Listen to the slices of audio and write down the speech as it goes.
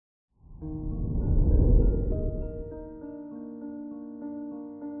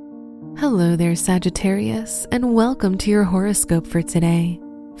Hello there, Sagittarius, and welcome to your horoscope for today,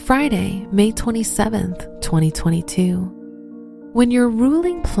 Friday, May 27th, 2022. When your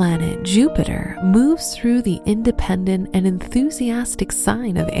ruling planet, Jupiter, moves through the independent and enthusiastic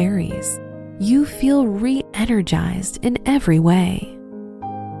sign of Aries, you feel re-energized in every way.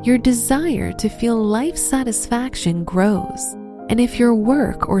 Your desire to feel life satisfaction grows, and if your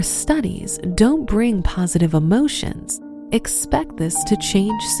work or studies don't bring positive emotions, expect this to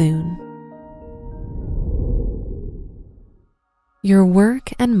change soon. Your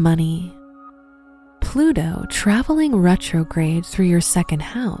work and money. Pluto traveling retrograde through your second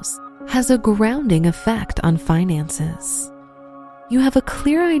house has a grounding effect on finances. You have a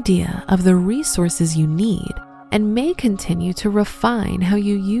clear idea of the resources you need and may continue to refine how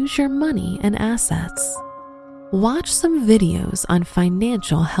you use your money and assets. Watch some videos on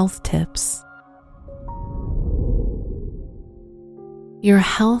financial health tips. Your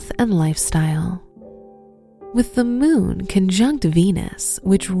health and lifestyle. With the moon conjunct Venus,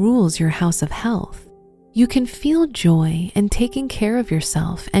 which rules your house of health, you can feel joy in taking care of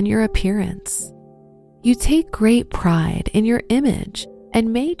yourself and your appearance. You take great pride in your image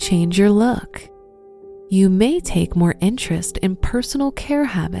and may change your look. You may take more interest in personal care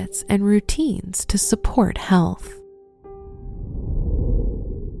habits and routines to support health.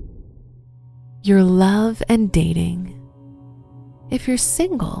 Your love and dating. If you're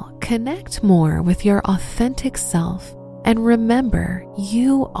single, connect more with your authentic self and remember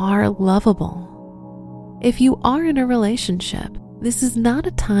you are lovable. If you are in a relationship, this is not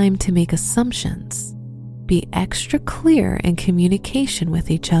a time to make assumptions. Be extra clear in communication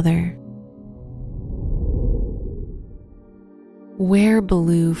with each other. Wear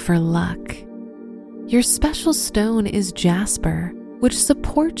blue for luck. Your special stone is jasper, which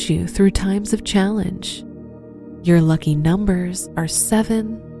supports you through times of challenge. Your lucky numbers are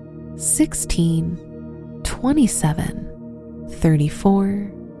 7, 16, 27,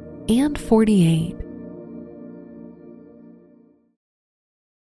 34, and 48.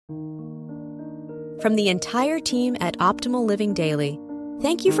 From the entire team at Optimal Living Daily,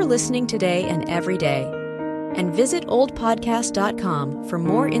 thank you for listening today and every day. And visit oldpodcast.com for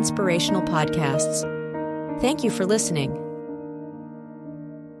more inspirational podcasts. Thank you for listening.